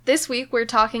This week we're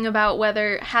talking about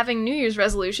whether having New Year's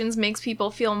resolutions makes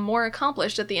people feel more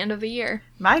accomplished at the end of the year.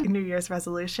 My New Year's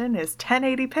resolution is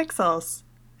 1080 pixels.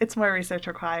 It's more research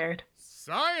required.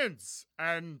 Science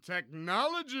and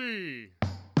technology.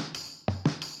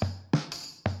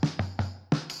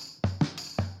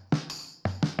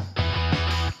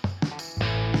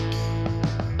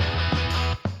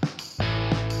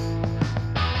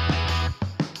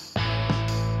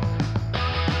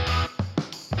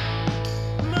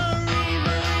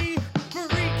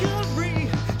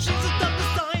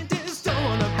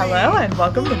 Hello and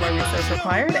welcome to More Research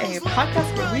Required, a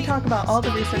podcast where we talk about all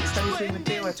the research studies we would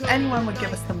do if anyone would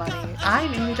give us the money.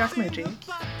 I'm Amy Giacomucci.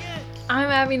 I'm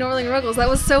Abby Norling-Ruggles. That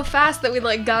was so fast that we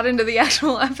got into the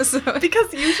actual episode.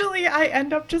 Because usually I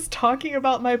end up just talking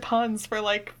about my puns for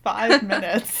 5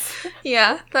 minutes.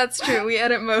 Yeah, that's true. We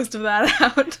edit most of that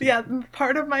out. Yeah,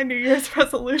 part of my New Year's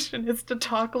resolution is to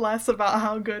talk less about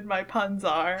how good my puns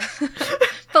are.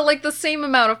 But the same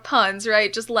amount of puns,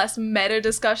 right? Just less meta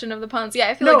discussion of the puns. Yeah,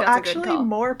 I feel like that's a good call. No, actually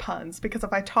more puns, because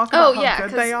if I talk about how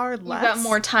good they are, less. You got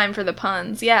more time for the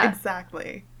puns, yeah.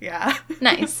 Exactly, yeah.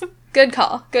 Nice. Good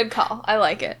call. Good call. I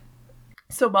like it.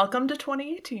 So welcome to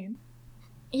 2018.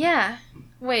 Yeah.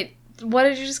 Wait, what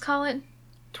did you just call it?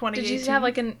 2018. Did you just have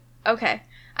an... Okay.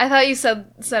 I thought you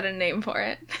said a name for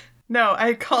it. No,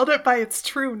 I called it by its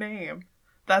true name.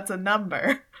 That's a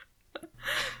number.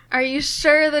 Are you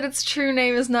sure that its true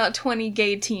name is not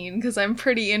 2018? Because I'm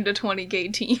pretty into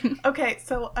 2018. Okay,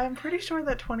 so I'm pretty sure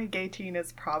that 2018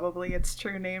 is probably its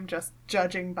true name, just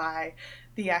judging by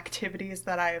the activities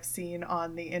that I have seen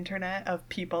on the internet of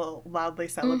people loudly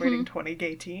celebrating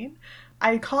 2018.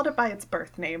 I called it by its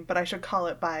birth name, but I should call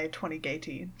it by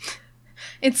 2018.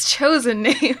 Its chosen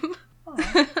name.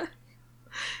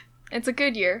 It's a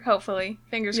good year, hopefully.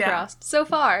 Fingers crossed. So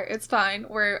far, it's fine.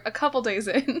 We're a couple days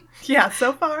in. Yeah,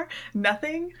 so far,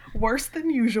 nothing worse than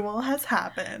usual has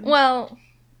happened. Well,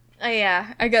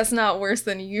 yeah, I guess not worse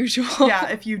than usual. Yeah,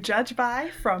 if you judge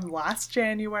from last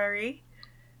January,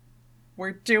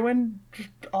 we're doing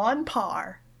on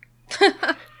par.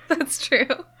 That's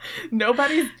true.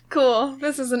 Nobody's... Cool.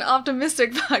 This is an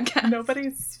optimistic podcast.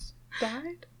 Nobody's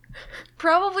died?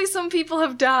 Probably some people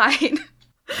have died.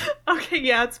 Okay,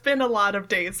 yeah, it's been a lot of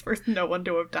days for no one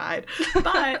to have died.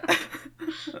 But,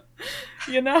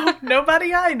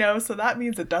 nobody I know, so that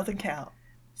means it doesn't count.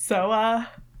 So,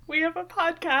 we have a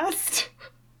podcast.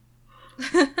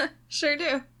 Sure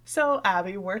do. So,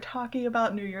 Abby, we're talking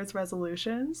about New Year's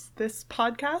resolutions. This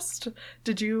podcast,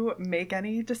 did you make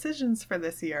any decisions for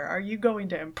this year? Are you going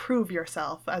to improve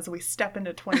yourself as we step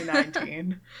into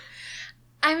 2019?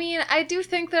 I mean, I do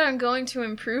think that I'm going to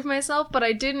improve myself, but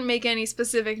I didn't make any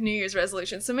specific New Year's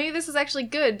resolutions. So maybe this is actually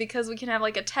good because we can have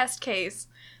a test case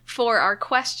for our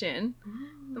question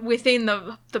within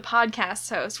the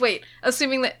podcast host. Wait,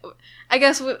 assuming that, I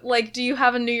guess, do you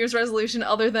have a New Year's resolution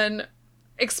other than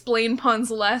explain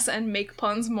puns less and make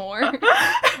puns more?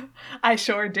 I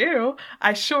sure do.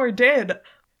 I sure did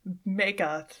make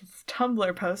a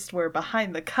Tumblr post where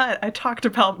behind the cut I talked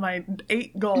about my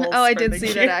 8 goals. Oh, I did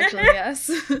see that actually,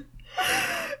 yes.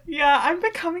 Yeah, I'm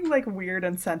becoming weird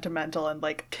and sentimental and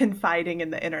confiding in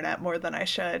the internet more than I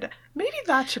should. Maybe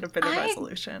that should have been a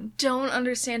resolution. Don't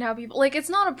understand how people it's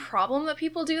not a problem that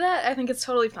people do that. I think it's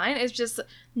totally fine. It's just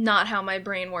not how my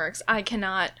brain works. I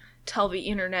cannot tell the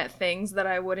internet things that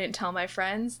I wouldn't tell my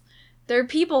friends. There are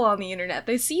people on the internet.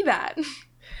 They see that.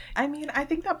 I mean, I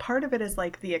think that part of it is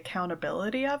the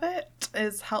accountability of it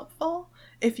is helpful.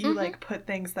 If you put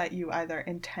things that you either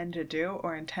intend to do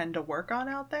or intend to work on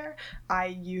out there, I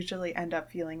usually end up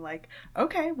feeling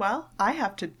okay, well, I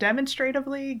have to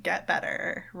demonstratively get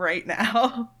better right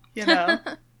now,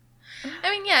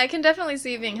 I mean, yeah, I can definitely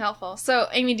see it being helpful. So,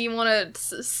 Amy, do you want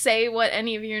to say what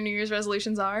any of your New Year's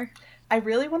resolutions are? I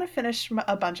really want to finish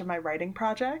a bunch of my writing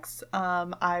projects.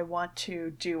 I want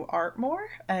to do art more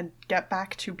and get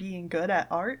back to being good at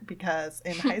art because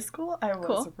in high school I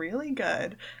was really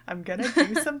good. I'm going to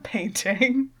do some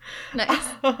painting. Nice.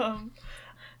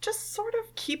 Just sort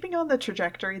of keeping on the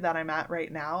trajectory that I'm at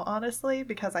right now, honestly,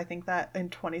 because I think that in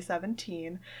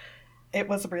 2017... it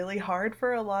was really hard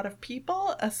for a lot of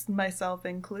people, as myself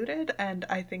included, and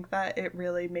I think that it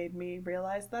really made me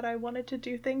realize that I wanted to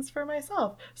do things for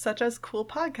myself, such as cool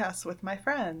podcasts with my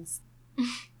friends.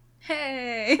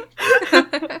 Hey!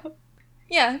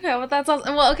 Yeah, no, but that's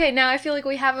awesome. Well, okay, now I feel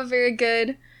we have a very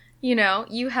good,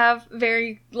 you have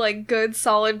very, good,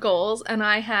 solid goals, and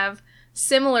I have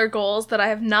similar goals that I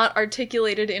have not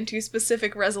articulated into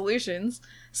specific resolutions.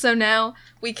 So now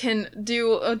we can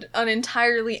do an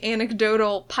entirely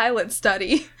anecdotal pilot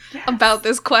study about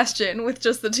this question with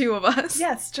just the two of us.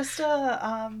 Yes, just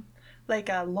a like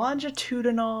a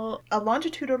longitudinal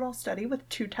study with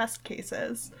 2 test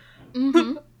cases.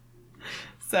 Mm-hmm.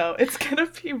 So it's going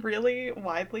to be really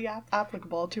widely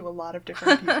applicable to a lot of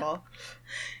different people.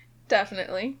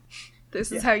 Definitely.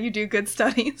 This is Yeah. how you do good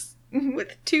studies. Mhm.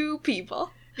 With 2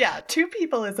 people. Yeah, 2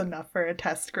 people is enough for a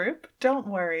test group. Don't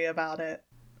worry about it.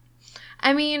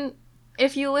 I mean,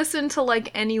 if you listen to,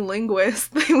 like, any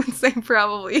linguist, they would say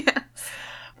probably yes.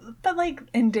 But like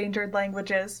endangered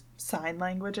languages, sign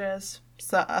languages,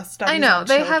 studies I know, on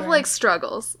they have, children. like,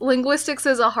 struggles. Linguistics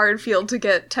is a hard field to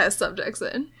get test subjects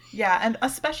in. Yeah, and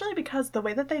especially because the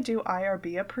way that they do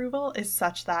IRB approval is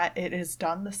such that it is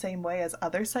done the same way as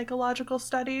other psychological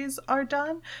studies are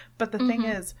done. But the thing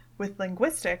is, with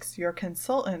linguistics, your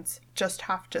consultants just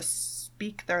have to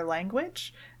speak their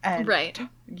language. And Right.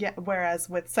 yeah, whereas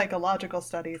with psychological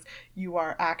studies, you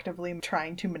are actively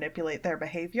trying to manipulate their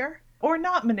behavior. Or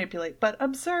not manipulate, but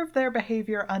observe their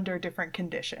behavior under different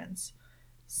conditions.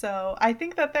 So I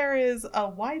think that there is a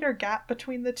wider gap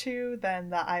between the two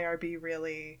than the IRB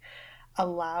really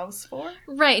allows for.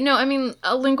 Right, no, I mean,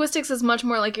 linguistics is much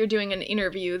more like you're doing an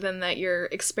interview than that you're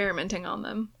experimenting on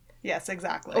them. Yes,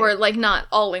 exactly. Or, like, not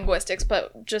all linguistics,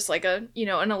 but just like an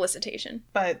elicitation.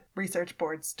 But research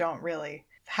boards don't really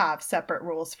have separate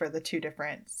rules for the 2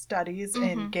 different studies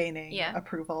in gaining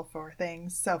approval for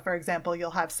things. So, for example, you'll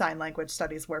have sign language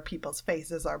studies where people's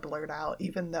faces are blurred out,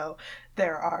 even though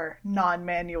there are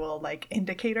non-manual, like,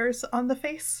 indicators on the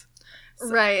face. So,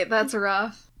 Right, that's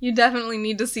rough. You definitely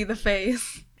need to see the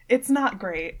face. it's not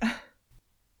great.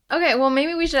 Okay, well,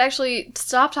 maybe we should actually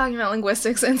stop talking about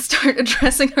linguistics and start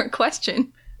addressing our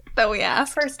question that we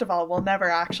asked. First of all, we'll never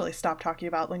actually stop talking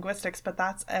about linguistics, but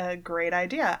that's a great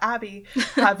idea. Abby,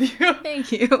 have you...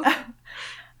 Thank you.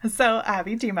 So,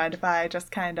 Abby, do you mind if I just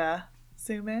kind of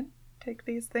zoom in, take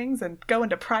these things, and go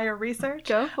into prior research?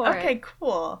 Go for it. Okay,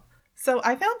 cool. So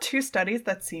I found 2 studies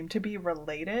that seem to be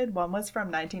related. One was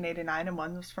from 1989 and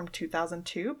one was from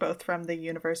 2002, both from the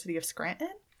University of Scranton.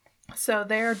 So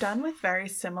they're done with very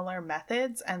similar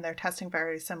methods and they're testing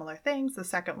very similar things. The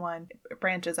second one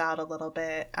branches out a little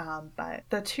bit, but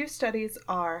the 2 studies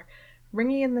are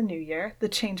Ringing in the New Year, The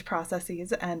Change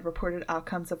Processes and Reported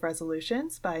Outcomes of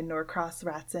Resolutions by Norcross,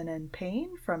 Ratson, and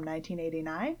Payne from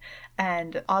 1989,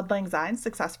 and Auld Lang Syne,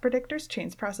 Success Predictors,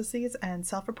 Change Processes, and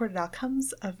Self-Reported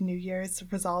Outcomes of New Year's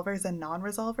Resolvers and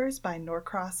Non-Resolvers by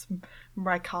Norcross,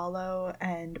 Mrykalo,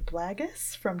 and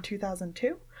Blagas from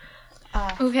 2002.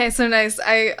 Okay, so nice.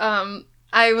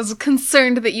 I was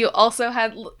concerned that you also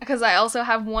had, because I also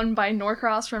have one by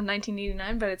Norcross from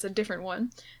 1989, but it's a different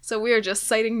one. So we are just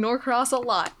citing Norcross a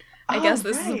lot. I guess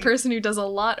this is a person who does a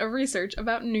lot of research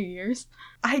about New Year's.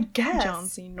 I guess. John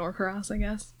C. Norcross, I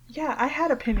guess. Yeah, I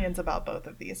had opinions about both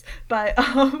of these, but,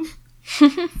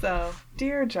 so,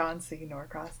 dear John C.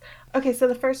 Norcross. Okay, so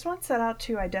the first one set out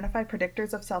to identify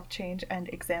predictors of self-change and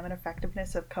examine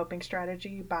effectiveness of coping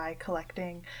strategy by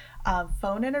collecting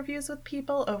phone interviews with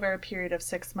people over a period of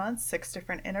 6 months, 6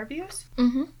 different interviews.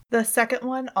 Mm-hmm. The second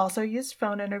one also used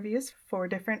phone interviews, 4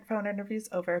 different phone interviews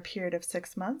over a period of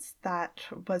 6 months that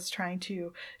was trying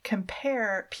to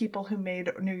compare people who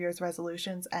made New Year's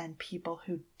resolutions and people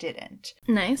who didn't.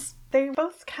 Nice. They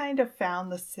both kind of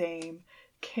found the same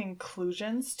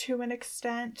conclusions to an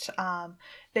extent.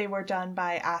 They were done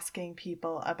by asking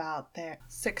people about their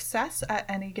success at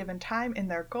any given time in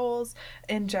their goals.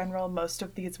 In general, most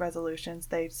of these resolutions,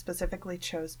 they specifically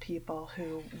chose people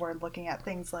who were looking at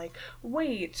things like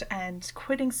weight and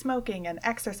quitting smoking and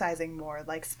exercising more,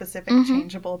 like specific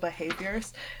changeable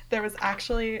behaviors. There was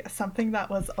actually something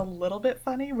that was a little bit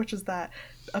funny, which is that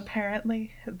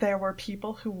apparently there were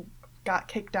people who got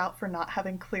kicked out for not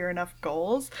having clear enough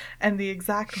goals, and the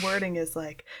exact wording is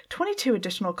like, 22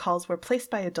 additional calls were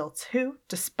placed by adults who,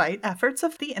 despite efforts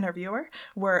of the interviewer,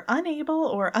 were unable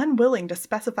or unwilling to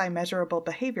specify measurable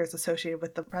behaviors associated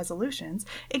with the resolutions.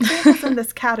 Examples in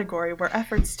this category were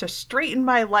efforts to straighten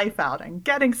my life out and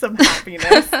getting some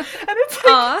happiness. And it's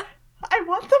like, I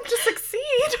want them to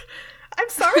succeed. I'm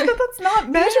sorry that that's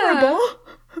not measurable.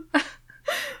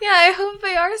 Yeah, I hope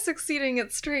they are succeeding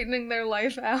at straightening their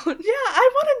life out. Yeah, I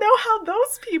want to know how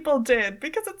those people did,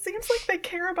 because it seems like they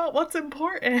care about what's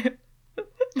important.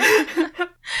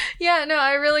 Yeah, no,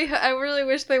 I really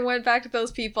wish they went back to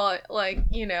those people, like,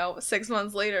 6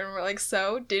 months later and were like,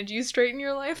 so, did you straighten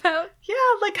your life out? Yeah,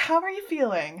 like, how are you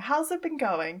feeling? How's it been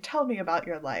going? Tell me about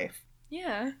your life.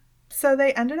 Yeah. So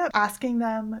they ended up asking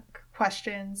them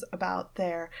questions about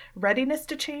their readiness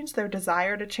to change, their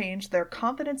desire to change, their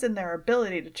confidence in their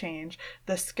ability to change,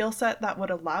 the skill set that would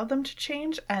allow them to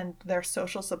change, and their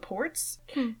social supports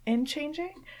in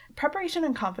changing. Preparation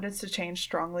and confidence to change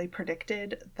strongly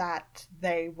predicted that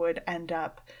they would end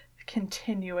up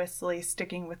continuously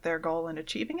sticking with their goal and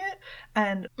achieving it.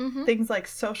 And Mm-hmm. things like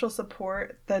social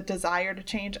support, the desire to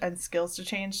change, and skills to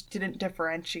change didn't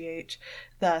differentiate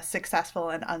the successful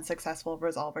and unsuccessful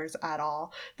resolvers at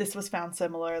all. This was found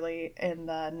similarly in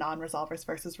the non-resolvers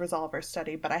versus resolvers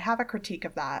study, but I have a critique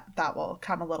of that. That will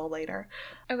come a little later.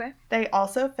 Okay. They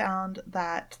also found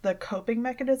that the coping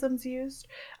mechanisms used,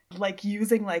 like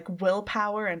using like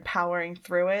willpower and powering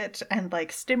through it, and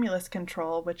like stimulus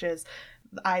control, which is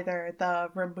either the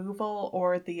removal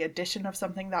or the addition of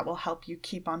something that will help you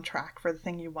keep on track for the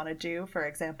thing you want to do. For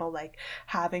example, like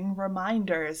having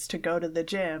reminders to go to the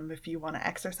gym if you want to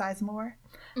exercise more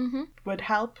Mm-hmm. would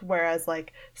help, whereas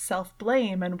like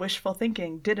self-blame and wishful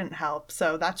thinking didn't help.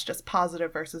 So that's just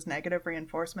positive versus negative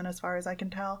reinforcement as far as I can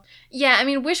tell. Yeah, I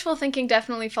mean, wishful thinking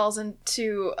definitely falls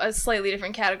into a slightly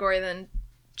different category than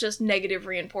just negative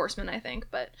reinforcement, I think.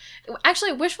 But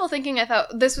actually, wishful thinking, I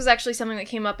thought this was actually something that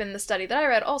came up in the study that I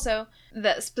read also,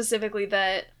 that specifically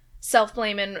that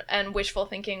self-blame and wishful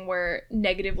thinking were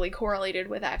negatively correlated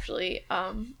with actually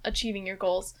achieving your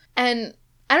goals. And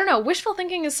I don't know, wishful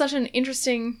thinking is such an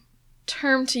interesting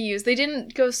term to use. They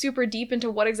didn't go super deep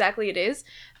into what exactly it is,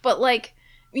 but like,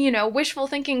 you know, wishful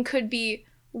thinking could be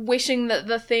wishing that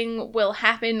the thing will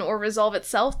happen or resolve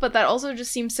itself, but that also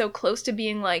just seems so close to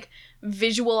being like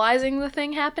visualizing the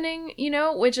thing happening, you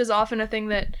know, which is often a thing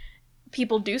that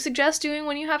people do suggest doing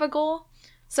when you have a goal.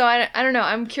 So I don't know,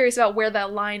 I'm curious about where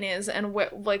that line is and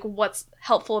what's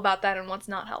helpful about that and what's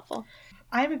not helpful.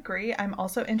 I agree. I'm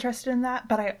also interested in that,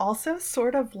 but I also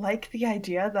sort of like the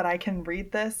idea that I can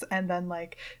read this and then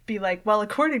like be like, well,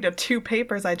 according to 2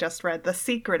 papers I just read, The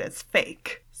Secret is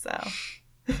fake. So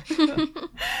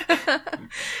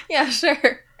Yeah,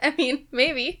 sure. I mean,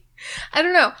 maybe. I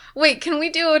don't know. Wait, can we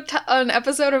do an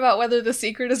episode about whether The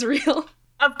Secret is real?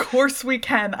 of course we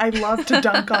can. I love to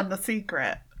dunk on The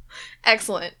Secret.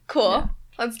 Excellent. Cool. Yeah.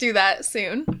 Let's do that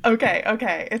soon. Okay.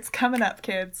 It's coming up,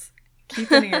 kids.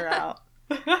 Keep an ear out.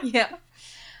 Yeah.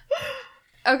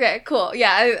 Okay, cool.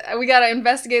 Yeah, we gotta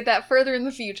investigate that further in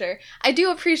the future. I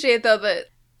do appreciate, though, that,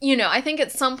 you know, I think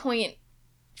at some point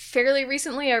fairly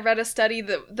recently I read a study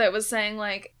that was saying,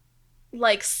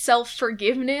 like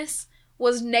self-forgiveness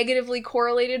was negatively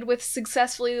correlated with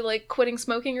successfully, like, quitting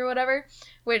smoking or whatever,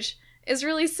 which is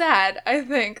really sad, I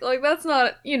think. Like, that's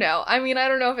not, you know, I mean, I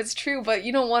don't know if it's true, but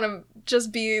you don't want to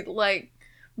just be, like,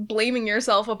 blaming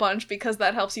yourself a bunch because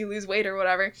that helps you lose weight or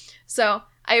whatever. So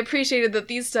I appreciated that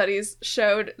these studies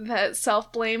showed that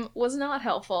self-blame was not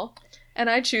helpful, and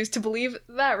I choose to believe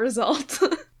that result.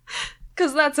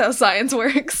 Because that's how science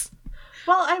works.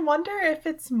 Well, I wonder if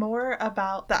it's more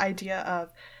about the idea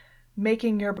of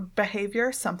making your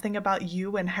behavior something about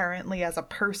you inherently as a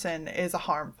person is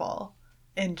harmful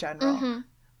in general. Mm-hmm.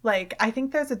 Like, I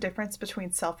think there's a difference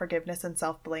between self-forgiveness and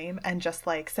self-blame, and just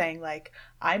like saying like,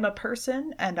 I'm a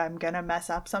person and I'm gonna mess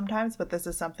up sometimes, but this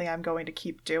is something I'm going to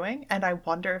keep doing. And I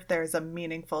wonder if there's a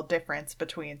meaningful difference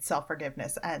between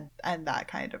self-forgiveness and that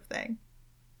kind of thing.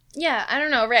 Yeah, I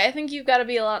don't know, right? I think you've got to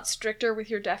be a lot stricter with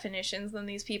your definitions than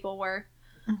these people were.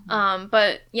 Mm-hmm.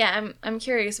 But yeah, I'm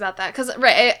curious about that. Because,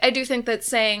 right, I do think that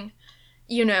saying,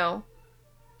 you know,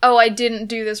 oh, I didn't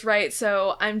do this right,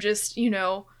 so I'm just, you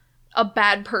know, a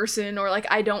bad person, or like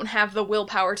I don't have the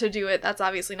willpower to do it, that's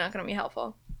obviously not going to be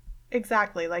helpful.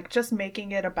 Exactly. Like, just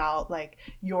making it about like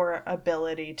your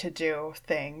ability to do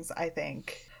things, I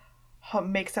think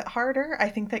makes it harder. I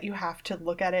think that you have to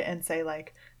look at it and say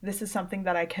like, this is something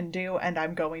that I can do and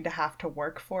I'm going to have to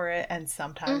work for it, and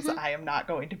sometimes I am not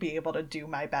going to be able to do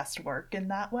my best work in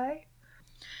that way.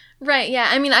 Right, yeah.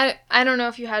 I mean, I don't know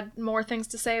if you had more things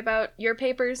to say about your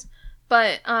papers,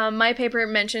 but my paper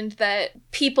mentioned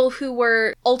that people who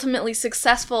were ultimately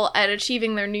successful at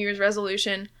achieving their New Year's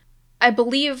resolution, I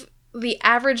believe the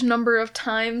average number of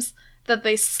times that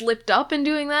they slipped up in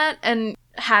doing that and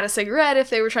had a cigarette if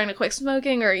they were trying to quit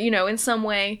smoking, or, you know, in some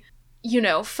way, you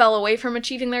know, fell away from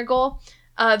achieving their goal,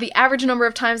 the average number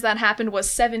of times that happened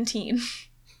was 17.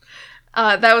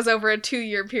 That was over a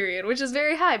 2-year period, which is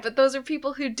very high, but those are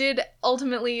people who did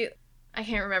ultimately, I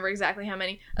can't remember exactly how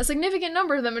many, a significant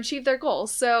number of them achieved their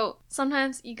goals. So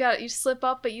sometimes you slip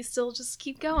up, but you still just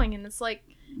keep going, and it's like,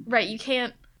 right, you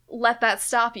can't let that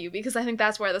stop you, because I think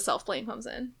that's where the self-blame comes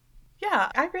in. Yeah,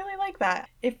 I really like that.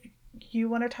 If you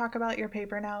want to talk about your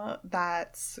paper now,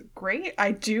 that's great.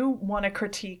 I do want to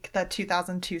critique the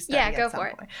 2002 study. Yeah, go at some for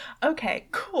it. point. Okay,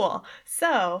 cool.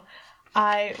 So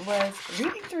I was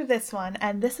reading through this one,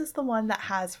 and this is the one that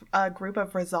has a group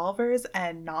of resolvers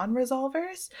and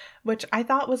non-resolvers, which I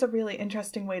thought was a really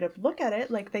interesting way to look at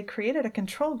it. Like, they created a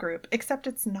control group, except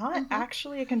it's not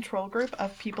actually a control group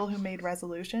of people who made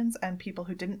resolutions and people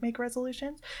who didn't make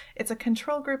resolutions. It's a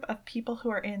control group of people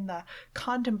who are in the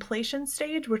contemplation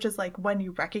stage, which is like when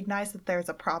you recognize that there's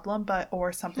a problem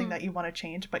or something that you want to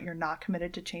change, but you're not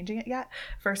committed to changing it yet,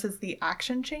 versus the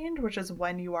action change, which is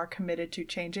when you are committed to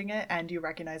changing it and you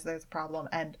recognize there's a problem,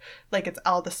 and like it's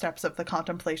all the steps of the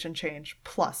contemplation change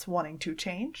plus wanting to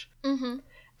change.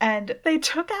 And they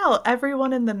took out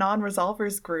everyone in the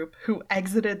non-resolvers group who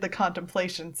exited the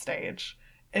contemplation stage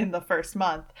in the first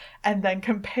month, and then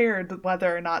compared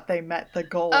whether or not they met the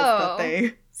goals that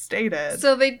they stated.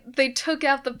 So they took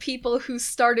out the people who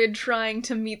started trying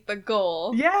to meet the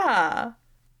goal. Yeah.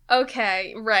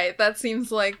 Okay, right. That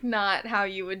seems like not how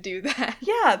you would do that.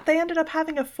 Yeah, they ended up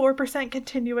having a 4%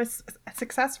 continuous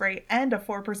success rate and a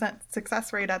 4%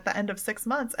 success rate at the end of 6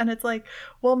 months. And it's like,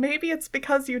 well, maybe it's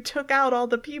because you took out all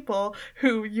the people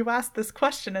who you asked this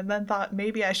question and then thought,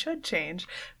 maybe I should change.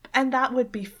 And that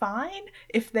would be fine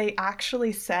if they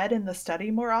actually said in the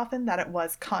study more often that it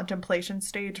was contemplation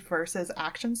stage versus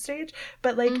action stage.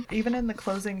 But like, even in the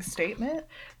closing statement,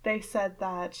 they said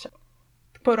that,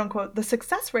 quote unquote, the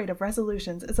success rate of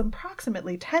resolutions is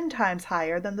approximately 10 times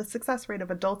higher than the success rate of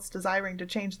adults desiring to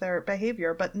change their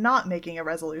behavior but not making a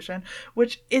resolution,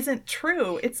 which isn't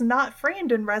true. It's not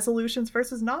framed in resolutions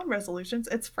versus non-resolutions.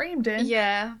 It's framed in...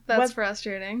 Yeah, that's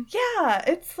frustrating. Yeah,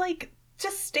 it's like,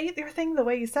 just state your thing the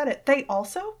way you said it. They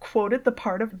also quoted the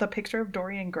part of the picture of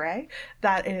Dorian Gray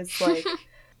that is like...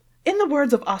 In the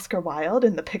words of Oscar Wilde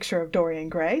in The Picture of Dorian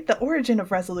Gray, the origin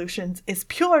of resolutions is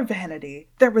pure vanity.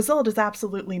 Their result is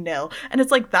absolutely nil. And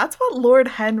it's like, that's what Lord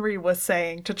Henry was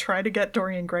saying to try to get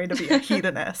Dorian Gray to be a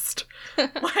hedonist.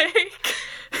 Like,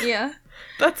 yeah.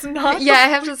 That's not... Yeah, I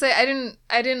have to say,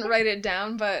 I didn't write it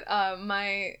down, but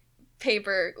my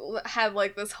paper had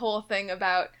like this whole thing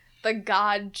about the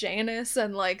god Janus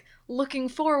and like looking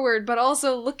forward but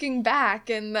also looking back,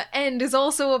 and the end is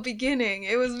also a beginning.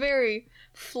 It was very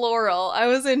floral. I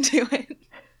was into it.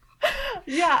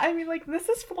 Yeah, I mean, like, this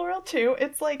is floral too.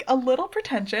 It's like a little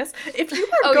pretentious. If you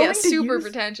are going to super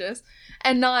pretentious,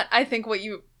 and not, I think, what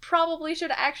you probably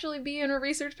should actually be in a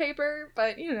research paper,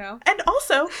 but you know. And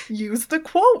also use the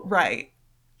quote right.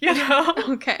 You know?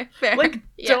 Okay, fair. Like,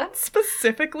 don't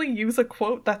specifically use a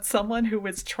quote that's someone who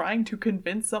is trying to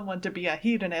convince someone to be a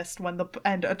hedonist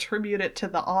and attribute it to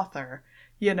the author,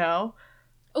 you know?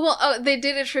 Well, they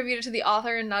did attribute it to the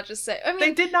author and not just say... I mean,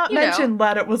 they did not mention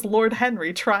that it was Lord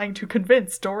Henry trying to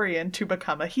convince Dorian to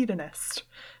become a hedonist.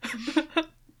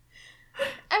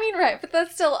 I mean, right, but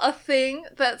that's still a thing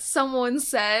that someone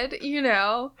said, you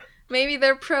know? Maybe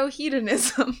they're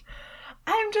pro-hedonism.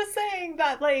 I'm just saying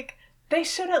that, like... They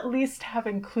should at least have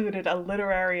included a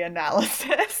literary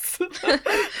analysis.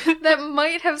 That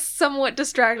might have somewhat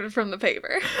distracted from the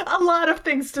paper. A lot of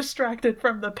things distracted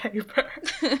from the paper.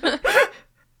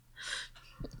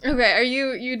 Okay, are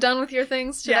you done with your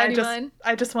things? Should I do mine?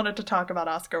 I just wanted to talk about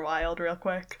Oscar Wilde real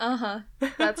quick.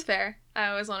 That's fair. I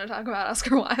always want to talk about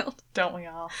Oscar Wilde. Don't we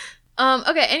all?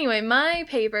 Okay, anyway, my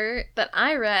paper that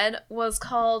I read was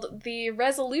called The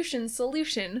Resolution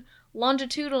Solution,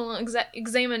 Longitudinal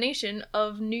Examination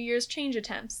of New Year's Change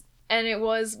Attempts. And it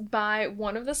was by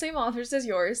one of the same authors as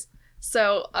yours.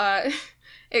 So,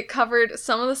 it covered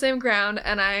some of the same ground,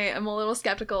 and I am a little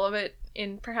skeptical of it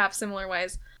in perhaps similar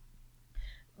ways.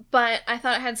 But I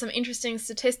thought it had some interesting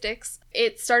statistics.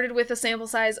 It started with a sample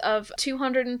size of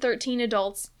 213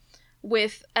 adults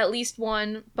with at least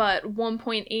one, but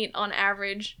 1.8 on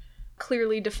average,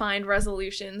 clearly defined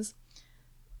resolutions.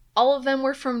 All of them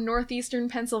were from northeastern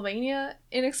Pennsylvania,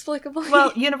 inexplicably.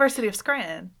 Well, University of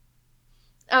Scranton.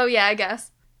 Oh, yeah, I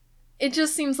guess. It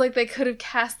just seems like they could have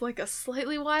cast, like, a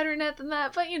slightly wider net than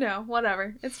that, but, you know,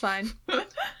 whatever. It's fine.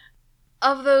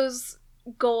 Of those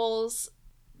goals,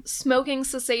 smoking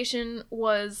cessation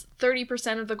was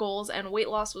 30% of the goals, and weight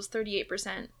loss was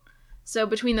 38%. So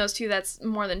between those two, that's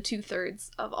more than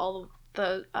 2/3 of all of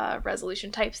the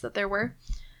resolution types that there were.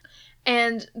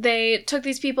 And they took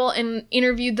these people and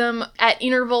interviewed them at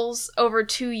intervals over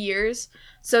 2 years.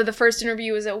 So the first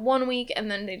interview was at 1 week, and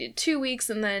then they did 2 weeks,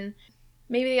 and then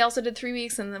maybe they also did 3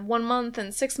 weeks, and then 1 month,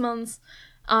 and 6 months.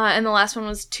 And the last one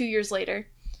was 2 years later.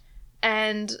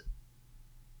 And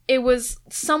it was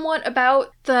somewhat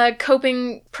about the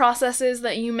coping processes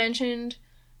that you mentioned.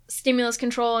 Stimulus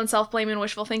control and self-blame and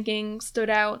wishful thinking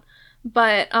stood out.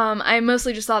 But I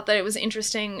mostly just thought that it was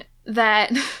interesting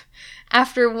that...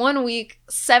 After 1 week,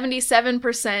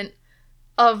 77%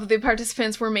 of the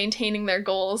participants were maintaining their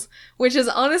goals, which is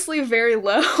honestly very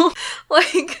low.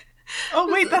 Like,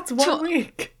 oh wait, that's 1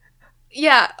 week.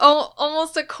 Yeah,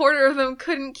 almost a quarter of them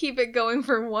couldn't keep it going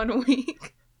for 1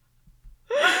 week.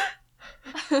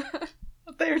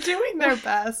 They're doing their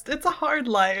best. It's a hard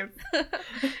life.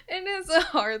 It is a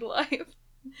hard life.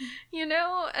 You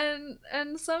know,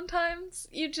 and sometimes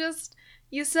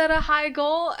you set a high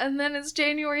goal and then it's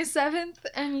January 7th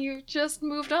and you just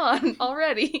moved on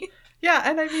already. Yeah,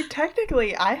 and I mean,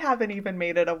 technically, I haven't even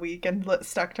made it a week and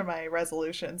stuck to my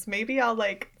resolutions. Maybe I'll,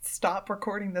 like, stop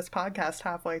recording this podcast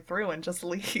halfway through and just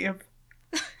leave.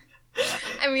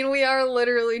 I mean, we are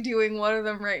literally doing one of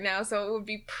them right now, so it would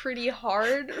be pretty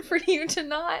hard for you to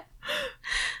not.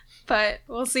 But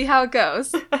we'll see how it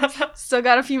goes. Still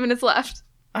got a few minutes left.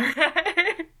 All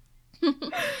right.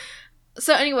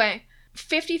 So anyway,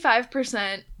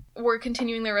 55% were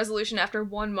continuing their resolution after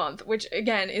 1 month, which,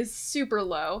 again, is super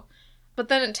low. But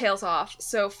then it tails off,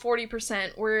 so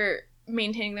 40% were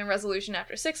maintaining their resolution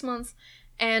after 6 months,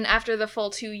 and after the full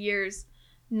 2 years,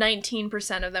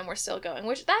 19% of them were still going,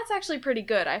 which that's actually pretty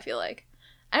good, I feel like.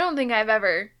 I don't think I've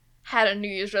ever had a New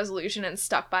Year's resolution and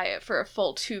stuck by it for a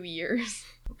full 2 years.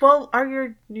 Well, are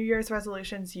your New Year's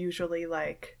resolutions usually,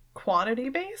 like,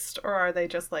 quantity-based, or are they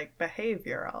just, like,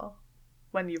 behavioral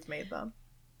when you've made them?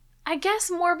 I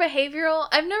guess more behavioral.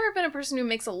 I've never been a person who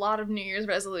makes a lot of New Year's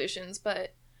resolutions,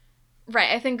 but...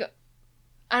 Right, I think,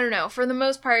 I don't know, for the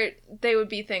most part, they would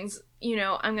be things, you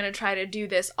know, I'm going to try to do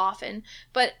this often.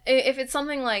 But if it's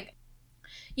something like,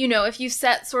 you know, if you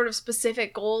set sort of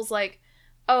specific goals like,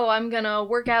 oh, I'm going to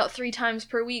work out 3 times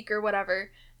per week or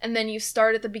whatever, and then you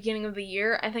start at the beginning of the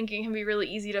year, I think it can be really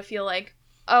easy to feel like,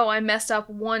 oh, I messed up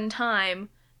 1 time,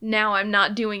 now I'm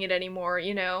not doing it anymore,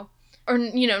 you know? Or,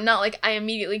 you know, not like I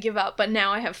immediately give up, but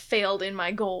now I have failed in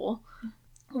my goal.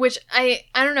 Which, I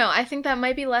don't know, I think that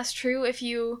might be less true if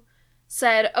you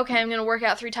said, okay, I'm going to work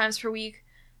out 3 times per week,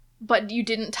 but you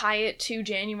didn't tie it to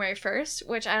January 1st,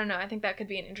 which, I don't know, I think that could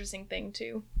be an interesting thing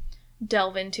to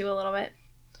delve into a little bit.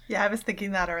 Yeah, I was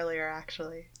thinking that earlier,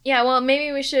 actually. Yeah, well,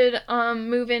 maybe we should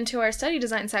move into our study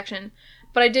design section,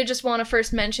 but I did just want to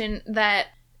first mention that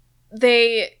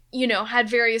they, you know, had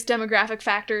various demographic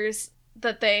factors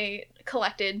that they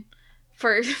collected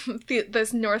for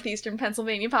this northeastern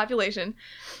Pennsylvania population,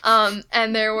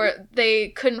 and they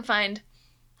couldn't find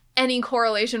any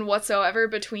correlation whatsoever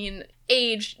between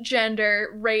age, gender,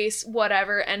 race,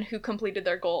 whatever, and who completed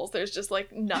their goals. There's just,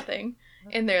 like, nothing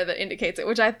in there that indicates it,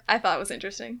 which I thought was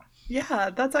interesting.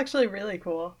 Yeah, that's actually really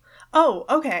cool. Oh,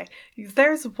 okay.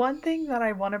 There's one thing that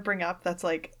I want to bring up that's,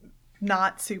 like,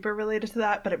 not super related to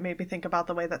that, but it made me think about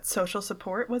the way that social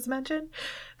support was mentioned.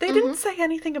 They didn't say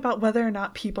anything about whether or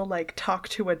not people, like, talk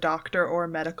to a doctor or a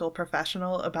medical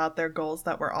professional about their goals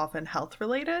that were often health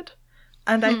related.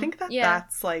 And I think that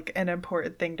that's, like, an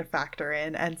important thing to factor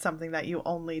in, and something that you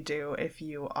only do if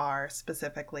you are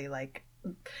specifically, like,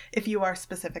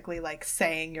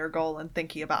 saying your goal and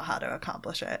thinking about how to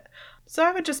accomplish it. So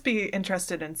I would just be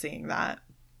interested in seeing that.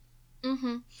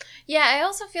 Mm-hmm. Yeah, I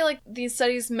also feel like these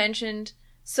studies mentioned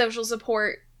social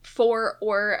support for,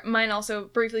 or mine also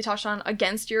briefly touched on,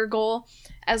 against your goal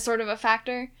as sort of a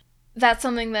factor. That's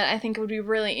something that I think would be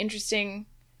really interesting.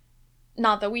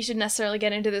 Not that we should necessarily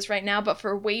get into this right now, but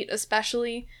for weight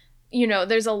especially, you know,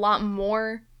 there's a lot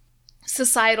more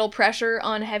societal pressure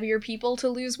on heavier people to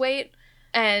lose weight,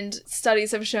 and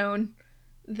studies have shown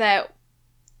that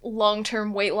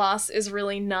long-term weight loss is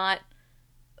really not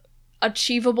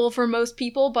achievable for most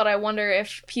people, but I wonder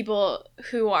if people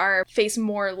who face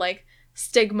more, like,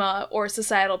 stigma or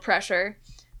societal pressure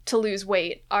to lose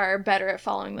weight are better at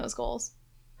following those goals.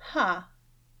 Huh.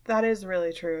 That is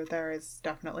really true. There is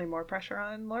definitely more pressure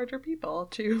on larger people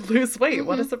to lose weight. Mm-hmm.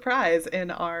 What a surprise in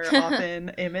our often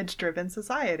image-driven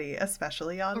society,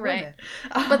 especially on women.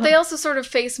 But they also sort of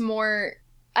face more,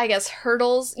 I guess,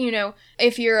 hurdles. You know,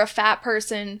 if you're a fat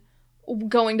person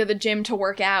going to the gym to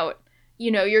work out, you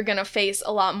know, you're going to face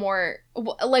a lot more,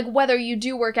 like, whether you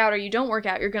do work out or you don't work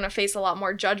out, you're going to face a lot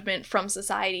more judgment from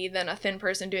society than a thin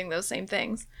person doing those same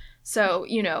things. So,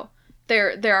 you know,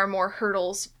 there are more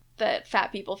hurdles that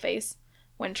fat people face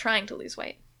when trying to lose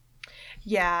weight.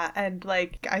 Yeah, and,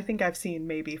 like, I think I've seen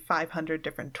maybe 500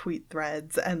 different tweet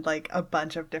threads and, like, a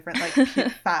bunch of different, like,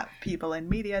 fat people in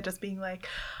media just being like,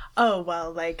 oh,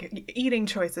 well, like, eating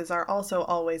choices are also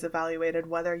always evaluated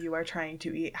whether you are trying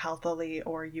to eat healthily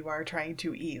or you are trying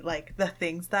to eat, like, the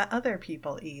things that other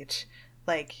people eat.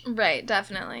 Like... Right,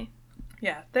 definitely.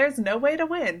 Yeah, there's no way to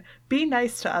win. Be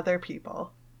nice to other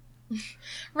people.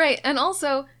 Right, and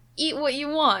also eat what you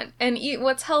want and eat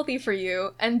what's healthy for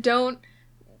you, and don't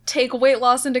take weight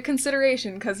loss into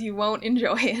consideration because you won't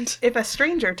enjoy it. If a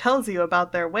stranger tells you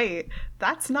about their weight,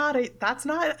 that's not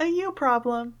a you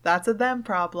problem. That's a them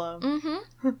problem.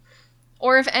 Mm-hmm.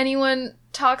 Or if anyone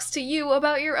talks to you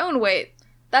about your own weight,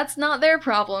 that's not their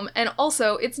problem, and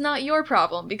also, it's not your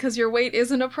problem, because your weight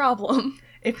isn't a problem.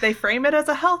 If they frame it as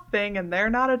a health thing and they're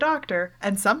not a doctor,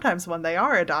 and sometimes when they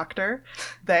are a doctor,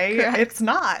 it's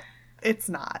not. It's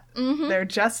not. Mm-hmm. They're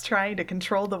just trying to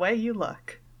control the way you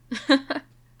look.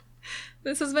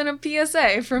 This has been a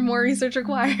PSA for More Research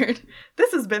Required.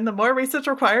 This has been the More Research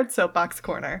Required Soapbox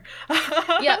Corner.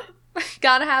 Yep.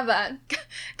 Gotta have that.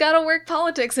 Gotta work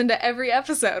politics into every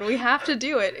episode. We have to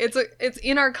do it. It's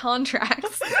in our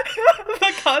contracts.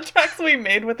 The contracts we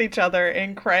made with each other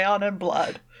in crayon and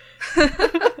blood.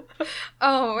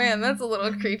 Oh man, that's a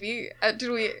little creepy.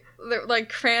 Like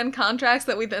crayon contracts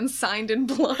that we then signed in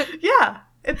blood? Yeah,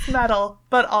 it's metal,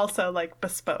 but also like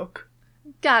bespoke.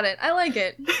 Got it. I like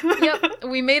it. Yep,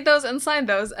 we made those and signed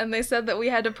those, and they said that we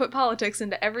had to put politics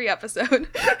into every episode.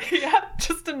 Yeah,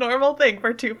 just a normal thing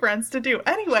for two friends to do.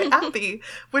 Anyway, Abby,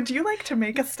 would you like to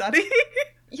make a study?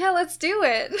 Yeah, let's do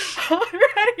it. All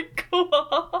right,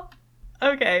 cool.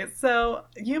 Okay, so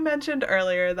you mentioned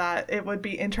earlier that it would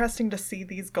be interesting to see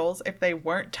these goals if they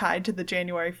weren't tied to the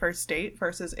January 1st date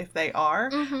versus if they are.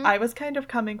 Mm-hmm. I was kind of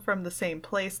coming from the same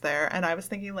place there, and I was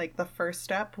thinking like the first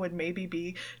step would maybe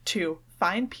be to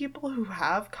find people who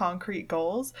have concrete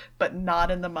goals, but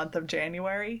not in the month of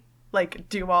January. Like,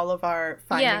 do all of our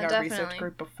finding our research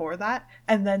group before that,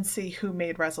 and then see who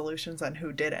made resolutions and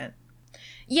who didn't.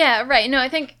 Yeah, right. No, I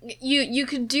think you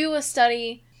could do a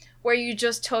study where you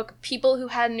just took people who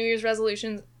had New Year's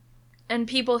resolutions and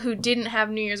people who didn't have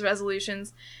New Year's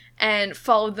resolutions and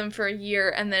followed them for a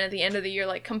year, and then at the end of the year,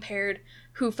 like, compared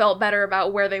who felt better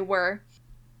about where they were.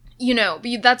 You know,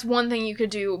 that's one thing you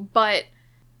could do, but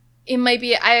it might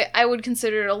be, I would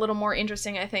consider it a little more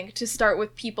interesting, I think, to start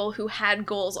with people who had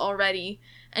goals already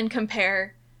and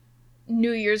compare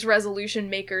New Year's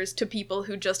resolution makers to people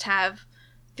who just have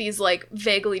these, like,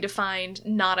 vaguely defined,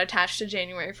 not attached to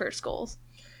January 1st goals.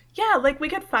 Yeah, like we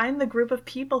could find the group of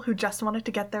people who just wanted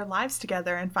to get their lives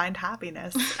together and find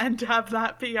happiness and have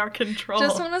that be our control.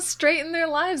 Just want to straighten their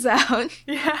lives out.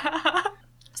 Yeah.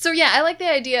 So yeah, I like the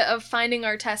idea of finding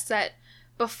our test set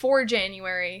before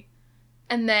January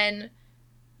and then,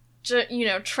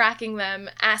 tracking them,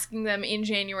 asking them in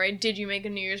January, did you make a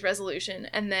New Year's resolution?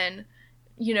 And then,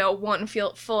 one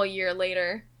full year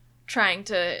later, trying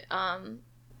to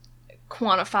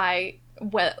quantify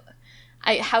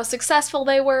how successful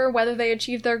they were, whether they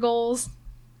achieved their goals.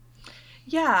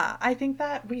 Yeah, I think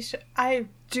that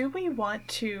do we want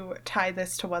to tie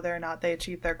this to whether or not they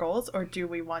achieved their goals, or do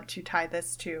we want to tie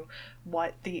this to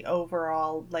what the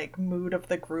overall, like, mood of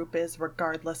the group is,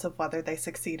 regardless of whether they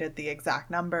succeeded the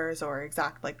exact numbers or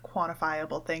exact, like,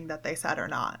 quantifiable thing that they said or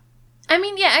not? I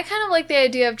mean, yeah, I kind of like the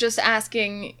idea of just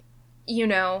asking,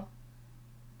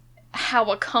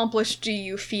 how accomplished do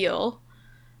you feel?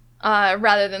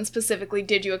 Rather than specifically,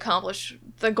 did you accomplish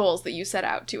the goals that you set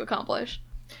out to accomplish?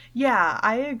 Yeah,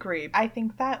 I agree. I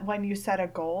think that when you set a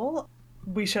goal,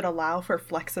 we should allow for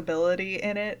flexibility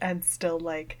in it and still,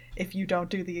 like, if you don't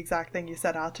do the exact thing you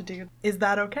set out to do, is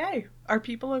that okay? Are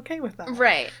people okay with that?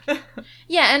 Right.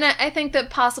 Yeah, and I think that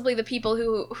possibly the people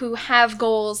who have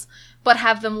goals but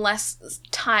have them less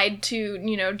tied to,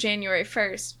 January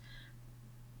 1st,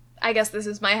 I guess this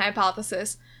is my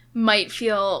hypothesis, might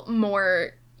feel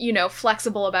more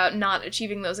flexible about not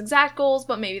achieving those exact goals,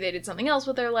 but maybe they did something else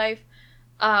with their life.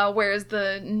 Whereas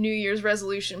the New Year's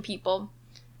resolution people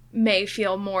may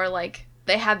feel more like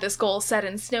they had this goal set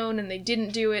in stone and they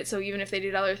didn't do it, so even if they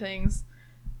did other things,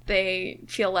 they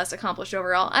feel less accomplished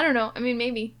overall. I don't know. I mean,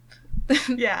 maybe.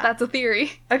 Yeah. That's a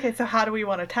theory. Okay, so how do we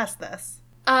want to test this?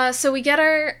 So we get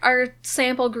our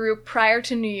sample group prior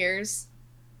to New Year's,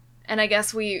 and I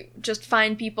guess we just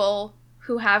find people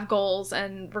who have goals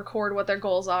and record what their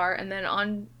goals are, and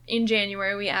then in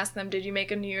January we ask them, did you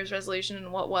make a New Year's resolution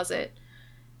and what was it?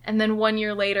 And then 1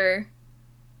 year later,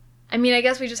 I mean, I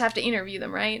guess we just have to interview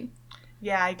them, right?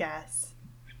 Yeah, I guess.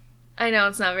 I know,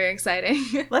 it's not very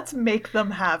exciting. Let's make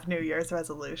them have New Year's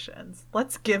resolutions.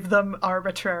 Let's give them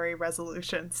arbitrary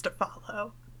resolutions to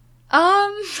follow.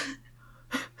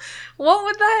 What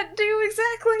would that do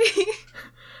exactly?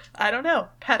 I don't know.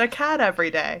 Pet a cat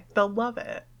every day. They'll love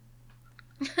it.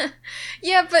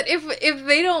 Yeah, but if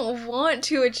they don't want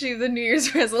to achieve the New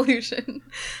Year's resolution,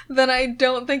 then I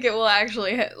don't think it will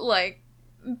actually, like,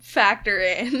 factor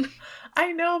in.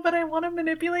 I know, but I want to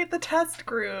manipulate the test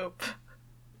group.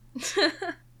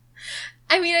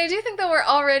 I mean, I do think that we're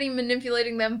already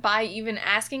manipulating them by even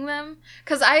asking them.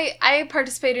 Because I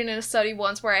participated in a study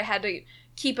once where I had to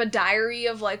keep a diary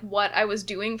of like what I was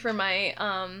doing for my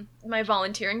my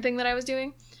volunteering thing that I was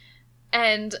doing.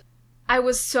 And I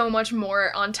was so much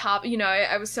more on top, you know,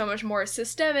 I was so much more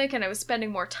systemic, and I was spending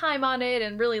more time on it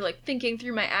and really like thinking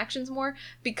through my actions more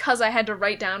because I had to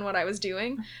write down what I was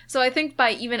doing. So I think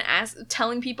by even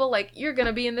telling people like, you're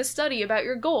gonna be in this study about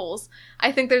your goals,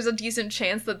 I think there's a decent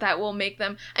chance that that will make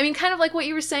them, I mean, kind of like what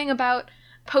you were saying about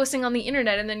posting on the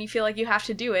internet and then you feel like you have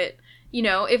to do it. You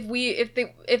know,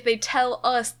 if they tell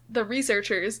us, the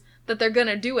researchers, that they're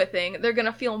gonna do a thing, they're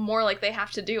gonna feel more like they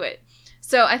have to do it.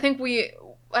 So I think we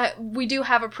do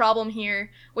have a problem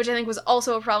here, which I think was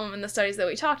also a problem in the studies that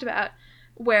we talked about,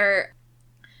 where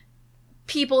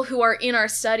people who are in our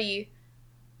study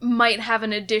might have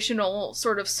an additional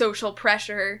sort of social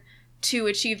pressure to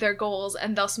achieve their goals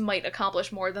and thus might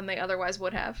accomplish more than they otherwise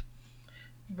would have.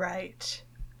 Right.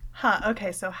 Huh,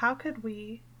 okay, so how could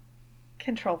we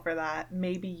control for that?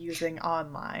 Maybe using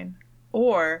online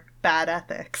or bad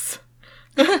ethics.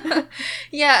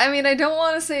 Yeah, I mean, I don't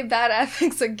want to say bad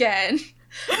ethics again,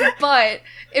 but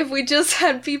if we just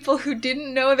had people who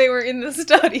didn't know they were in the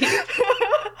study.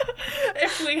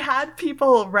 If we had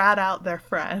people rat out their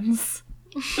friends.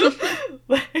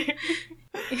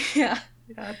 Yeah.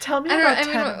 Tell me about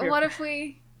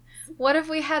what if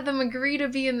we had them agree to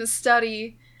be in the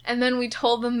study and then we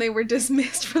told them they were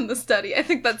dismissed from the study? I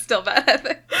think that's still bad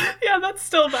ethics. Yeah, that's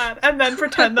still bad. And then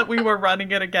pretend that we were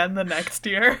running it again the next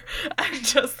year and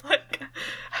just like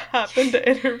happen to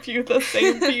interview the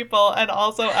same people and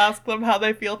also ask them how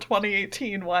they feel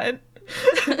 2018 went.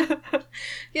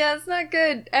 Yeah, it's not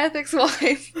good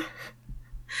ethics-wise.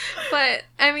 But,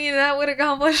 I mean, that would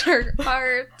accomplish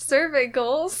our survey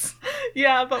goals.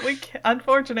 Yeah, but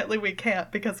unfortunately we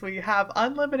can't because we have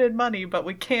unlimited money, but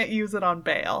we can't use it on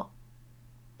bail.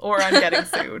 Or on getting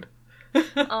sued.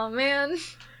 Aw, man.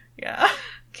 Yeah.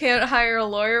 Can't hire a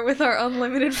lawyer with our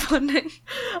unlimited funding.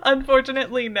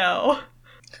 Unfortunately, no.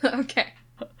 Okay.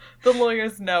 The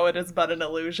lawyers know it is but an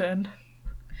illusion.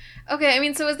 Okay, I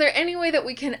mean, so is there any way that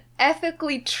we can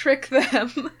ethically trick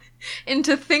them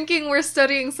into thinking we're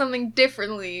studying something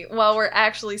differently while we're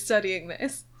actually studying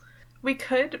this? We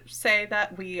could say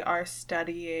that we are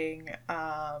studying,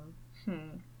 oh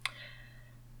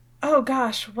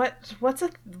gosh, what's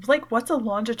a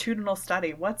longitudinal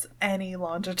study? What's any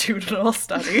longitudinal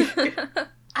study?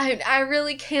 I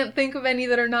really can't think of any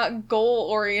that are not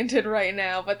goal-oriented right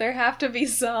now, but there have to be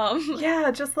some.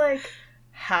 Yeah, just like,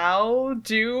 how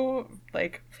do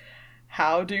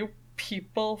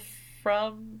people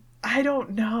from, I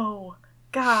don't know,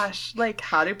 gosh, like,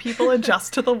 how do people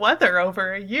adjust to the weather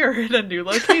over a year in a new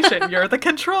location? You're the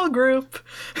control group.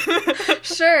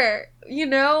 Sure. You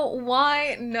know,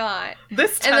 why not?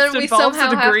 This test involves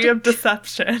a degree of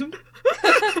deception.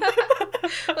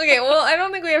 Okay, well, I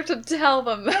don't think we have to tell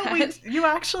them that. No, you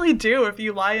actually do. If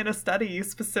you lie in a study, you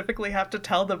specifically have to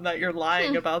tell them that you're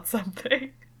lying about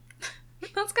something.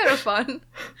 That's kind of fun.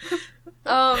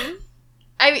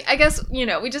 I guess, you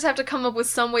know, we just have to come up with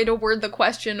some way to word the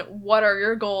question, what are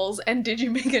your goals, and did you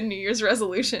make a New Year's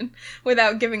resolution,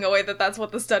 without giving away that that's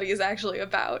what the study is actually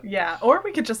about. Yeah, or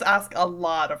we could just ask a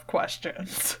lot of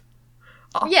questions.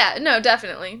 Yeah, no,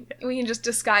 definitely. We can just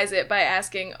disguise it by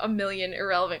asking a million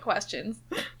irrelevant questions.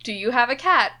 Do you have a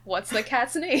cat? What's the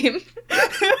cat's name?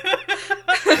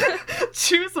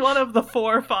 Choose one of the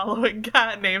 4 following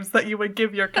cat names that you would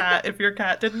give your cat if your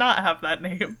cat did not have that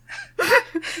name.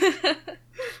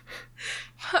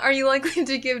 Are you likely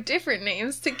to give different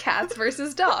names to cats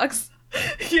versus dogs?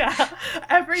 Yeah,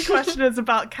 every question is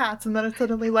about cats, and then it's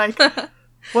suddenly like,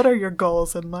 what are your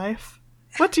goals in life?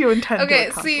 What do you intend to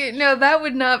accomplish? Okay, see, no, that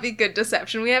would not be good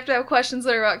deception. We have to have questions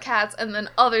that are about cats, and then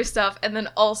other stuff, and then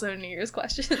also New Year's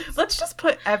questions. Let's just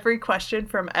put every question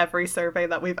from every survey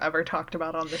that we've ever talked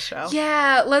about on the show.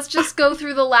 Yeah, let's just go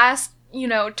through the last,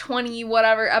 20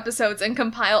 whatever episodes and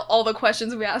compile all the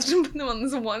questions we asked and put them on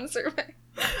this one survey.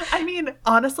 I mean,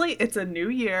 honestly, it's a new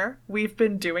year. We've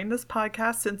been doing this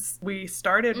podcast since we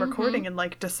started recording in,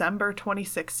 December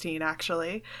 2016,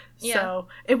 actually. Yeah. So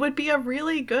it would be a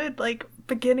really good,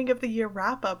 beginning of the year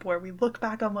wrap-up where we look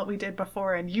back on what we did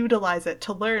before and utilize it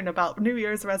to learn about New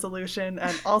Year's resolution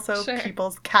and also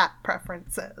people's cat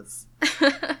preferences.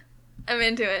 I'm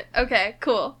into it. Okay,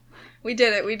 cool. We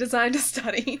did it. We designed a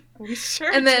study. We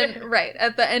sure And then, did. right,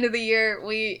 at the end of the year,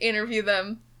 we interview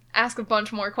them, ask a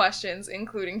bunch more questions,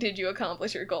 including did you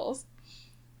accomplish your goals?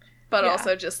 But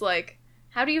also just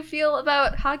how do you feel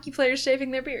about hockey players shaving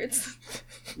their beards?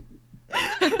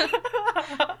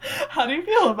 How do you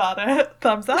feel about it?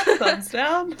 Thumbs up, thumbs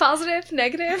down? Positive,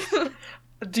 negative?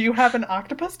 Do you have an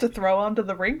octopus to throw onto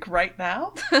the rink right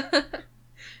now?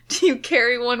 Do you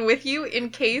carry one with you in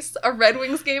case a Red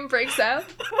Wings game breaks out?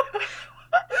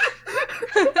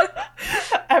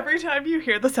 Every time you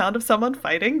hear the sound of someone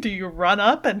fighting, do you run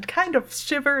up and kind of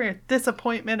shiver in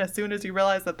disappointment as soon as you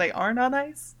realize that they aren't on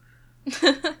ice?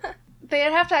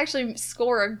 They'd have to actually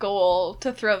score a goal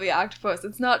to throw the octopus.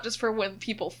 It's not just for when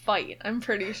people fight, I'm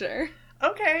pretty sure.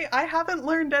 Okay, I haven't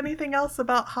learned anything else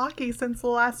about hockey since the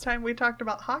last time we talked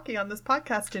about hockey on this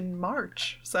podcast in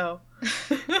March, so...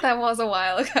 That was a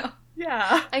while ago.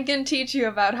 Yeah. I can teach you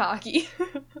about hockey.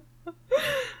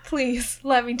 Please,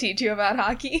 let me teach you about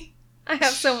hockey. I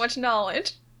have so much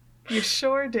knowledge. You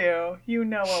sure do. You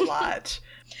know a lot.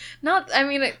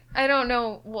 I don't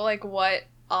know, like, what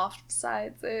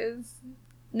offsides is.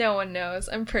 No one knows,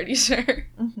 I'm pretty sure.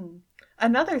 Mm-hmm.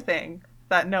 Another thing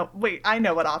that I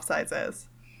know what offsides is.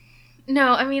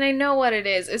 No, I know what it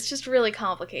is. It's just really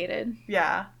complicated.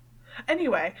 Yeah.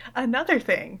 Anyway, another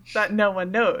thing that no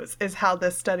one knows is how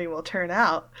this study will turn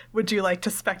out. Would you like to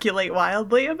speculate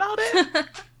wildly about it? Well,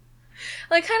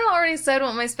 I kind of already said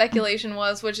what my speculation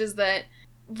was, which is that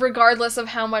regardless of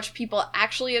how much people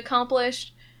actually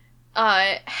accomplished,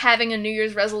 having a New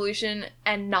Year's resolution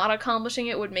and not accomplishing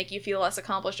it would make you feel less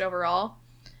accomplished overall.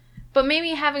 But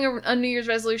maybe having a New Year's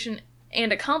resolution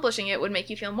and accomplishing it would make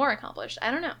you feel more accomplished.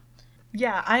 I don't know.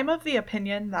 Yeah, I'm of the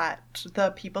opinion that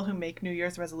the people who make New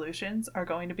Year's resolutions are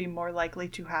going to be more likely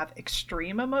to have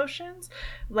extreme emotions.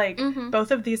 Like,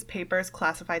 both of these papers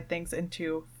classified things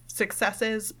into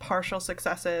successes, partial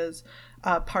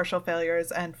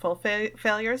failures, and full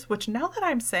failures, which now that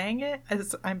I'm saying it,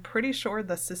 I'm pretty sure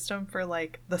the system for,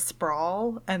 like, the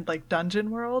Sprawl and, like,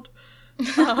 Dungeon World,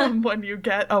 when you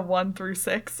get a 1 through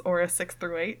 6 or a 6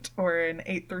 through 8 or an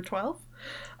 8 through 12,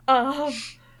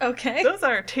 okay. those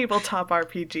are tabletop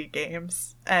RPG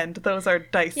games, and those are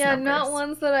dice numbers. Yeah, not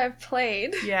ones that I've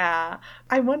played. Yeah.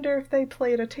 I wonder if they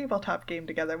played a tabletop game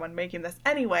together when making this.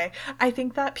 Anyway, I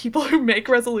think that people who make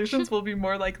resolutions will be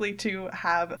more likely to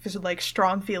have, like,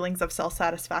 strong feelings of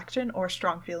self-satisfaction or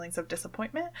strong feelings of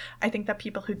disappointment. I think that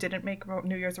people who didn't make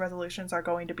New Year's resolutions are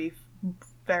going to be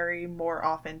very more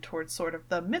often towards sort of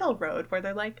the middle road, where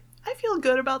they're like, I feel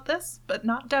good about this, but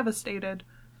not devastated.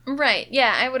 Right,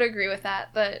 yeah, I would agree with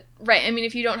that. But, right,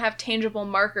 if you don't have tangible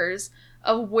markers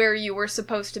of where you were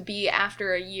supposed to be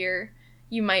after a year,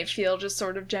 you might feel just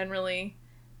sort of generally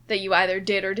that you either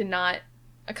did or did not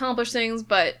accomplish things,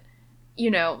 but,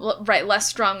 right, less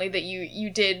strongly that you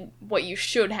did what you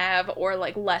should have, or,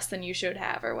 like, less than you should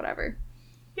have, or whatever.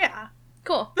 Yeah.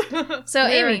 Cool. So,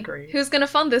 Amy, agree. Who's gonna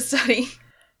fund this study?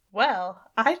 Well,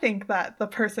 I think that the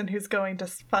person who's going to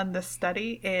fund this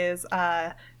study is,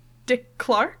 Dick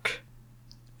Clark.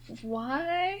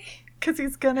 Why? Because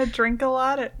he's gonna drink a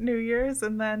lot at New Year's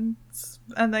and then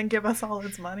give us all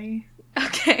his money.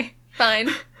 Okay, fine.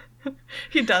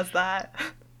 He does that.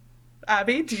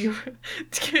 Abby, do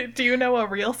you know a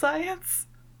real science?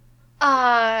 Or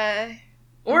a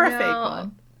fake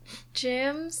one?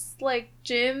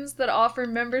 Gyms that offer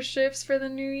memberships for the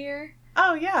new year?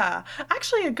 Oh, yeah.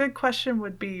 Actually, a good question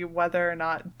would be whether or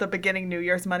not the beginning New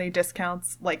Year's money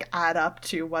discounts, like, add up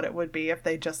to what it would be if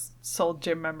they just sold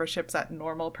gym memberships at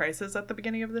normal prices at the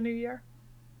beginning of the new year.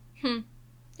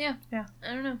 Yeah. Yeah.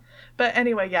 I don't know. But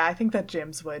anyway, yeah, I think that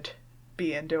gyms would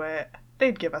be into it.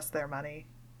 They'd give us their money.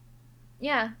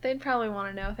 Yeah, they'd probably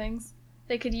want to know things.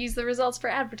 They could use the results for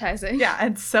advertising. Yeah,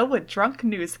 and so would drunk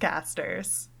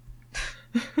newscasters.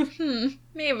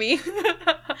 Maybe.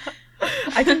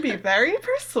 I can be very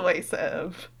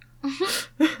persuasive.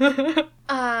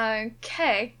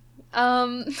 Okay.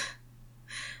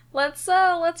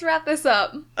 Let's wrap this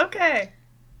up. Okay.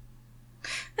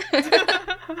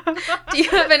 Do you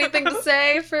have anything to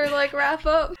say for, like, wrap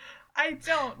up? I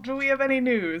don't. Do we have any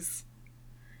news?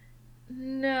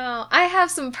 No. I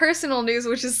have some personal news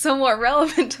which is somewhat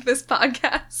relevant to this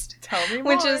podcast. Tell me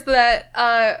more. Which is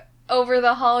that, over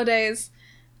the holidays,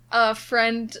 a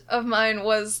friend of mine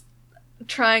was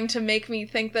trying to make me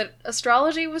think that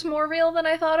astrology was more real than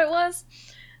I thought it was.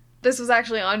 This was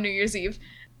actually on New Year's Eve.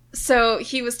 So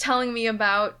he was telling me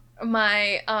about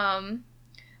my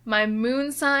my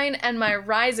moon sign and my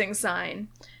rising sign.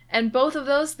 And both of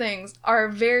those things are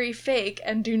very fake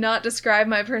and do not describe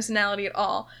my personality at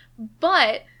all.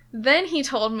 But then he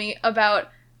told me about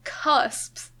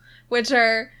cusps, which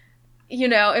are,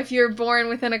 if you're born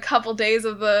within a couple days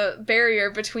of the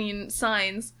barrier between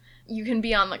signs, you can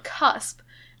be on the cusp.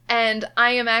 And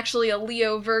I am actually a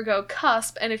Leo Virgo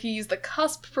cusp, and if you use the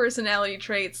cusp personality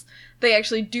traits, they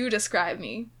actually do describe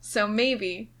me. So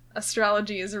maybe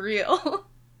astrology is real.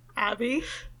 Abby?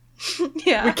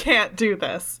 Yeah. We can't do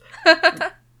this.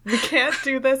 We can't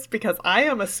do this because I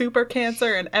am a super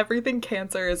Cancer and everything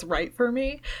Cancer is right for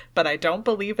me, but I don't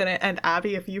believe in it. And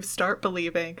Abby, if you start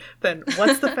believing, then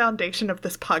what's the foundation of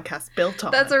this podcast built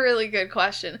on? That's a really good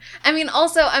question. I mean,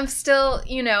 also, I'm still,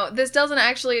 this doesn't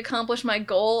actually accomplish my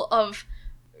goal of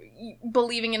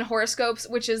believing in horoscopes,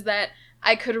 which is that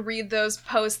I could read those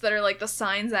posts that are like the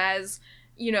signs as,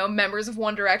 members of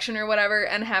One Direction or whatever,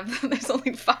 and have there's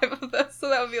only 5 of those, so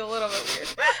that would be a little bit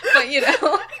weird. But,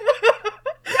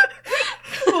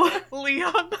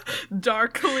 Liam,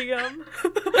 Dark Liam,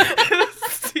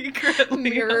 Secret Liam.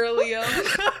 Mirror Liam.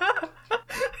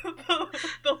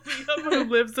 the Liam who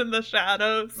lives in the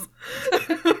shadows.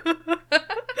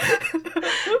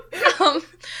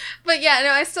 But yeah,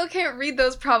 no, I still can't read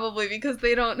those probably because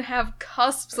they don't have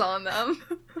cusps on them.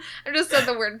 I just said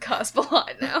the word cusp a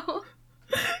lot now.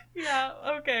 Yeah,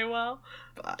 okay, well,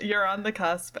 you're on the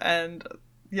cusp and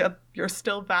yeah, you're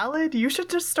still valid. You should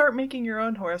just start making your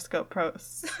own horoscope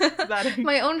posts.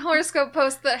 My own horoscope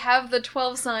posts that have the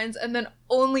 12 signs and then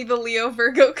only the Leo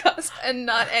Virgo cusp and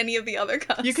not any of the other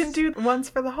cusps. You can do ones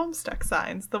for the Homestuck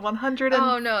signs, the 100 and...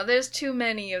 Oh no, there's too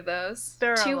many of those.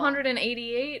 There are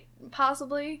 288,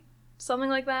 possibly? Something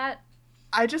like that.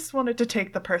 I just wanted to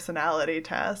take the personality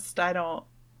test. I don't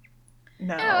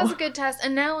know. Yeah, it was a good test,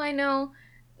 and now I know.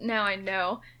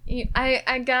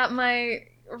 I got my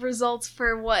results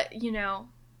for what,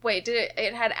 wait,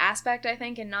 it had aspect, I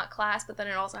think, and not class, but then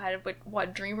it also had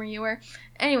what dreamer you were.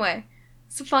 Anyway,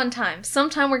 it's a fun time.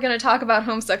 Sometime we're going to talk about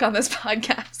Homestuck on this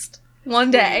podcast.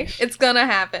 One day. It's going to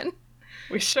happen.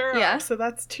 We sure are. So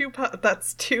that's two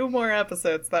more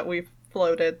episodes that we've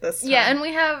floated this time. Yeah, and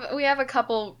we have a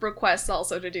couple requests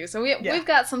also to do. So we've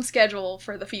got some schedule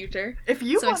for the future. If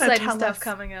you want to exciting tell stuff us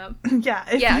coming up. Yeah,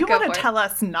 if you want to tell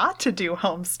us not to do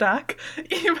Homestuck,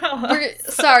 email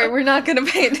us. Sorry, we're not going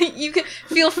to pay. You can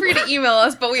feel free to email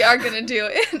us, but we are going to do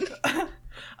it.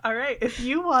 All right, if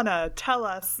you want to tell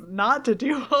us not to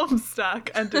do Homestuck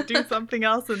and to do something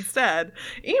else instead,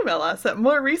 email us at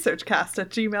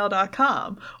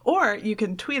moreresearchcast@gmail.com, or you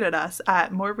can tweet at us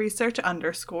at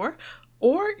moreresearch_,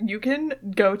 or you can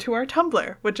go to our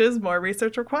Tumblr, which is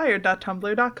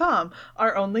moreresearchrequired.tumblr.com,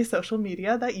 our only social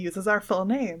media that uses our full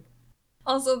name.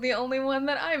 Also the only one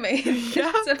that I made.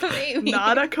 Yeah, instead of Amy.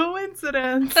 Not a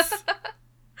coincidence.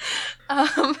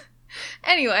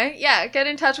 Anyway, yeah, get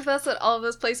in touch with us at all of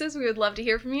those places. We would love to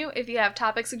hear from you. If you have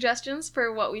topic suggestions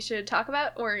for what we should talk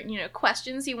about, or,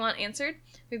 questions you want answered,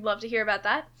 we'd love to hear about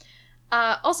that.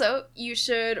 Also, you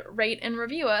should rate and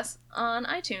review us on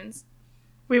iTunes.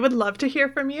 We would love to hear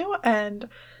from you, and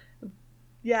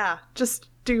yeah, just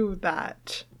do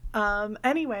that.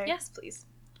 Anyway. Yes, please.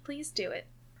 Please do it.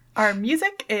 Our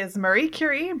music is Marie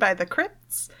Curie by The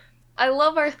Crypts. I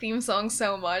love our theme song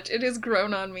so much. It has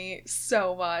grown on me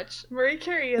so much. Marie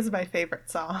Curie is my favorite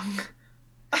song.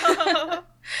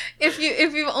 If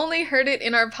you've only heard it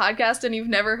in our podcast and you've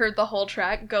never heard the whole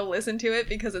track, go listen to it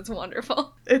because it's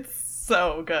wonderful. It's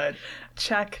so good.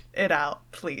 Check it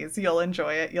out, please. You'll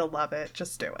enjoy it. You'll love it.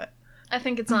 Just do it. I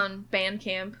think it's on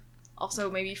Bandcamp. Also,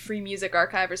 maybe Free Music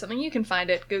Archive or something. You can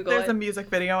find it. Google There's it. a music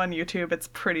video on YouTube. It's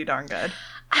pretty darn good.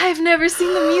 I've never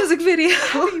seen the music video.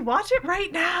 Abby, watch it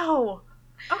right now.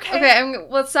 Okay. Okay,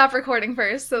 let's stop recording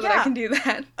first so that I can do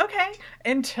that. Okay.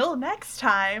 Until next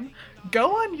time,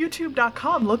 go on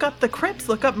youtube.com, look up The Crypts,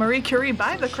 look up Marie Curie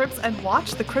by The Crypts, and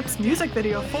watch The Crypts music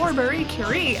video for Marie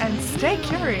Curie, and stay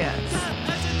curious.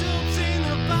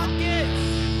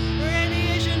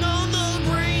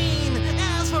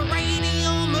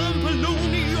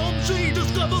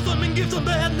 Give some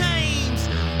bad names.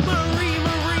 Marie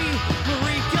Curie.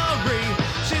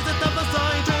 She's the type of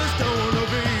scientist I wanna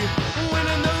be.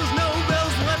 Winning those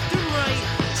Nobels left and right.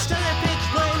 Study pitch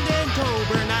blend and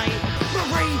October night.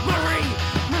 Marie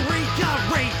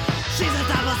Curie. She's the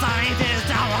type of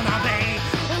scientist I wanna be.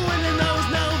 Winning those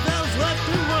Nobels left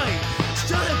and right.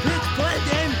 Study pitch blend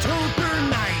and October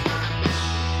night.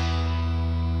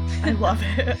 I love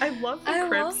it. I love The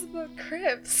Crypts. I love The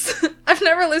Crypts. I've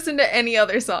never listened to any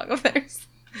other song of theirs.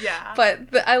 Yeah.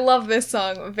 But I love this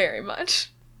song very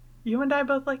much. You and I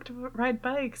both like to ride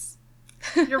bikes.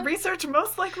 Your research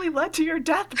most likely led to your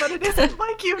death, but it isn't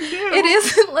like you knew. It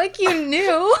isn't like you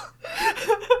knew.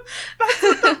 That's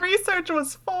what the research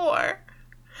was for.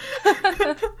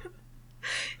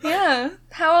 Yeah.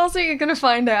 How else are you going to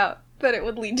find out that it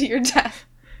would lead to your death?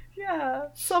 Yeah.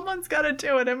 Someone's got to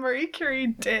do it, and Marie Curie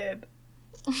did.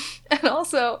 And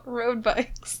also road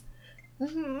bikes.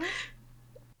 Mm-hmm.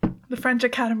 The French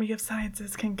Academy of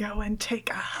Sciences can go and take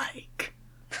a hike.